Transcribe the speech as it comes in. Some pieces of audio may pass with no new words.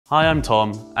Hi, I'm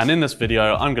Tom, and in this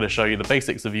video I'm going to show you the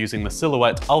basics of using the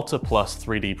Silhouette Alta Plus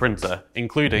 3D printer,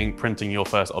 including printing your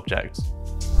first object.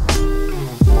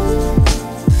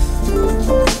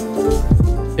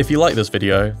 If you like this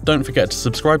video, don't forget to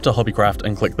subscribe to Hobbycraft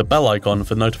and click the bell icon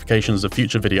for notifications of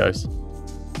future videos.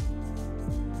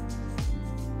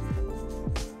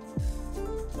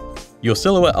 Your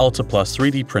Silhouette Alta Plus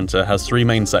 3D printer has three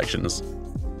main sections.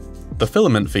 The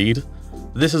filament feed.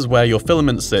 This is where your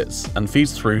filament sits and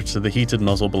feeds through to the heated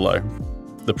nozzle below.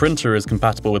 The printer is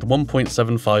compatible with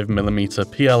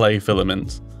 1.75mm PLA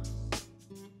filament.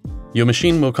 Your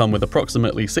machine will come with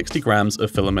approximately 60 grams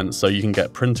of filament so you can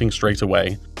get printing straight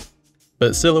away.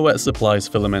 But Silhouette supplies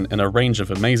filament in a range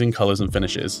of amazing colours and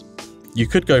finishes. You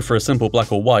could go for a simple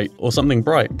black or white or something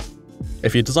bright.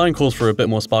 If your design calls for a bit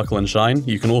more sparkle and shine,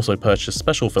 you can also purchase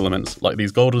special filaments like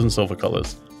these golden and silver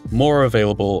colours. More are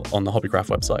available on the Hobbycraft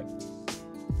website.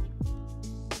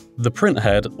 The print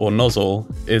head, or nozzle,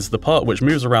 is the part which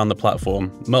moves around the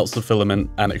platform, melts the filament,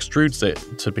 and extrudes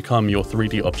it to become your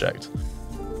 3D object.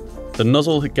 The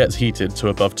nozzle gets heated to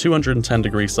above 210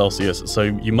 degrees Celsius, so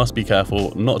you must be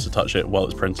careful not to touch it while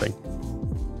it's printing.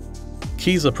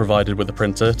 Keys are provided with the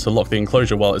printer to lock the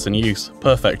enclosure while it's in use,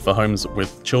 perfect for homes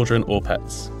with children or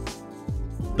pets.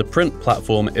 The print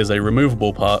platform is a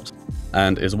removable part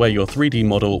and is where your 3D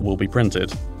model will be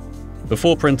printed.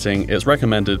 Before printing, it's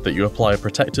recommended that you apply a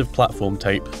protective platform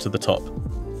tape to the top.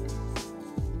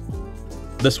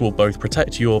 This will both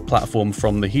protect your platform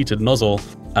from the heated nozzle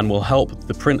and will help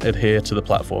the print adhere to the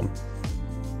platform.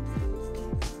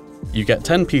 You get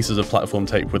 10 pieces of platform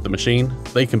tape with the machine.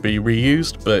 They can be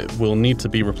reused, but will need to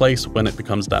be replaced when it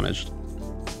becomes damaged.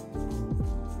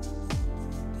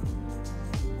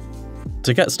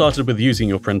 To get started with using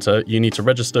your printer, you need to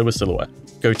register with Silhouette.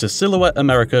 Go to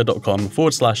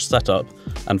silhouetteamerica.com/setup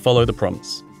and follow the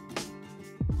prompts.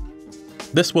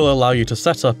 This will allow you to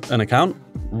set up an account,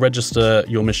 register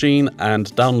your machine,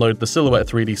 and download the Silhouette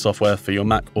 3D software for your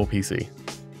Mac or PC.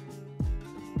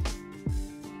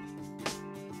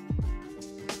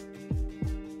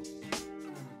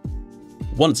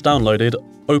 Once downloaded,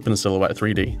 open Silhouette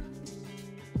 3D.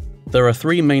 There are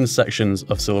three main sections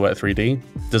of Silhouette 3D: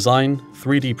 Design,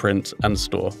 3D Print, and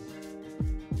Store.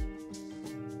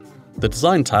 The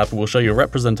Design tab will show you a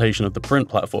representation of the print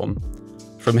platform.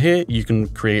 From here, you can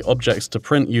create objects to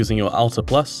print using your Alta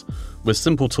Plus. With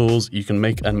simple tools, you can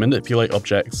make and manipulate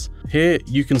objects. Here,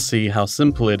 you can see how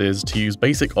simple it is to use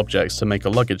basic objects to make a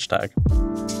luggage tag.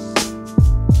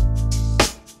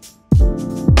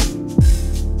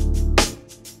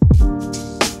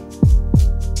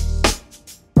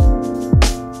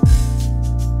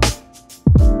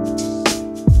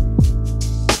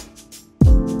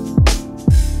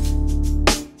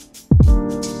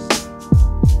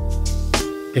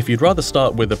 If you'd rather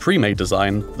start with a pre-made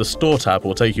design, the Store tab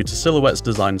will take you to Silhouette's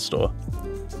Design Store.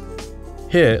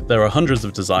 Here, there are hundreds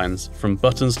of designs, from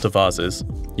buttons to vases.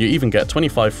 You even get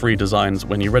 25 free designs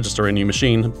when you register a new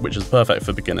machine, which is perfect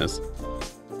for beginners.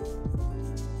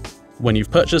 When you've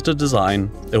purchased a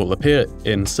design, it will appear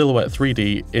in Silhouette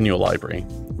 3D in your library.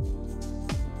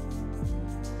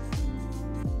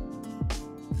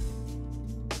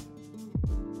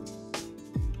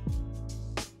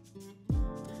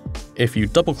 If you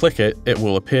double-click it, it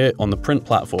will appear on the print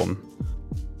platform.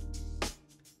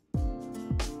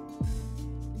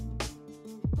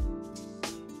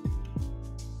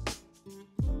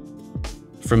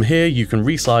 From here, you can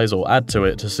resize or add to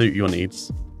it to suit your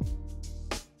needs.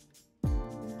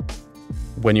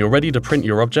 When you're ready to print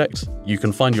your object, you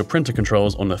can find your printer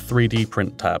controls on the 3D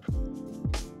Print tab.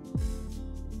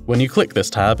 When you click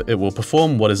this tab, it will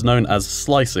perform what is known as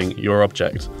slicing your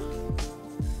object.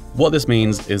 What this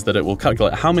means is that it will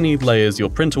calculate how many layers your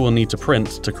printer will need to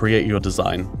print to create your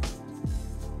design.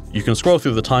 You can scroll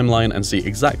through the timeline and see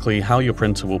exactly how your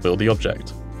printer will build the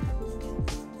object.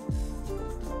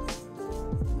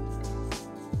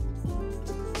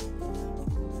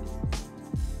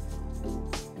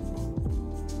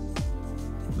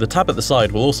 The tab at the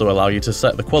side will also allow you to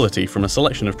set the quality from a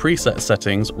selection of preset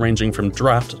settings ranging from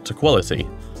draft to quality.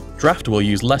 Draft will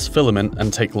use less filament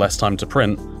and take less time to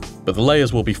print, but the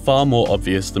layers will be far more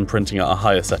obvious than printing at a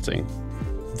higher setting.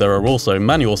 There are also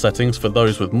manual settings for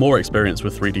those with more experience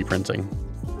with 3D printing.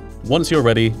 Once you're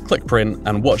ready, click print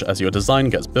and watch as your design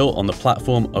gets built on the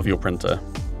platform of your printer.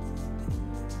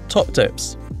 Top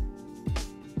tips.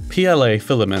 PLA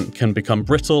filament can become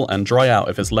brittle and dry out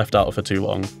if it's left out for too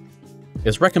long.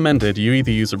 It's recommended you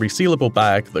either use a resealable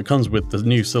bag that comes with the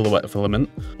new Silhouette filament,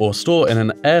 or store in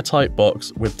an airtight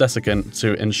box with desiccant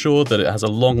to ensure that it has a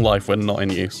long life when not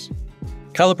in use.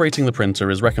 Calibrating the printer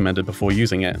is recommended before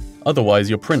using it, otherwise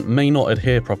your print may not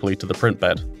adhere properly to the print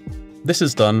bed. This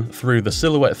is done through the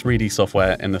Silhouette 3D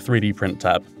software in the 3D Print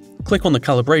tab. Click on the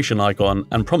calibration icon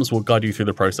and prompts will guide you through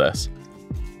the process.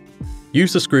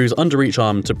 Use the screws under each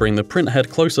arm to bring the print head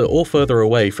closer or further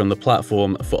away from the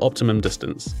platform for optimum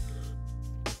distance.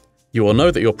 You will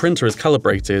know that your printer is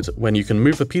calibrated when you can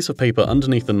move a piece of paper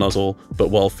underneath the nozzle, but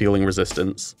while feeling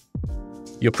resistance.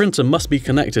 Your printer must be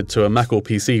connected to a Mac or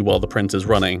PC while the print is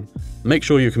running. Make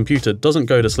sure your computer doesn't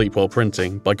go to sleep while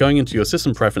printing by going into your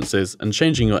system preferences and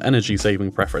changing your energy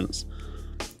saving preference.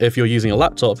 If you're using a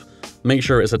laptop, make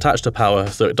sure it's attached to power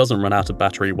so it doesn't run out of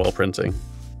battery while printing.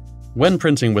 When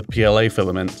printing with PLA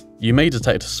filament, you may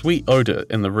detect a sweet odour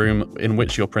in the room in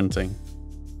which you're printing.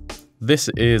 This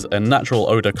is a natural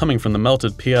odour coming from the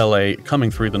melted PLA coming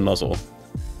through the nozzle.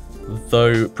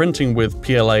 Though printing with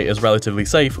PLA is relatively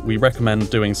safe, we recommend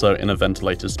doing so in a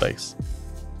ventilated space.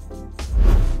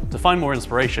 To find more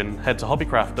inspiration, head to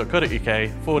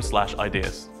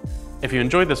hobbycraft.co.uk/ideas. If you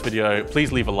enjoyed this video,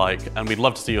 please leave a like, and we'd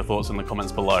love to see your thoughts in the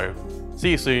comments below.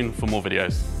 See you soon for more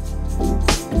videos.